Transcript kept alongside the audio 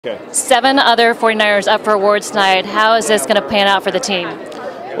Okay. 7 other 49ers up for awards tonight. How is this going to pan out for the team?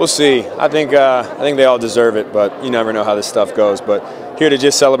 We'll see. I think they all deserve it, but you never know how this stuff goes. But here to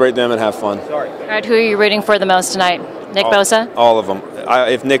just celebrate them and have fun. All right, who are you rooting for the most tonight? Nick Bosa? All of them.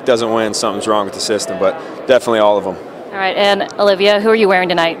 If Nick doesn't win, something's wrong with the system, but definitely all of them. All right, and Olivia, who are you wearing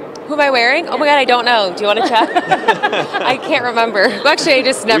tonight? Who am I wearing? Oh my God, I don't know. Do you want to check? I can't remember. Well, actually, I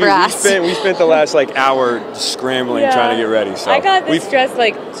just never asked. We spent the last hour scrambling trying to get ready. So I got this dress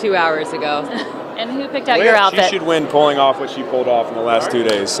 2 hours ago. And who picked out your outfit? She should win pulling off what she pulled off in the last 2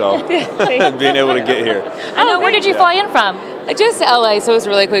 days, so being able to get here. I know. Where did you fly in from? Just LA, so it was a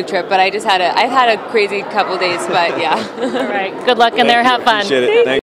really quick trip, but I've had a crazy couple days, but yeah. All right, good luck in there. Have fun. Appreciate it. Thanks.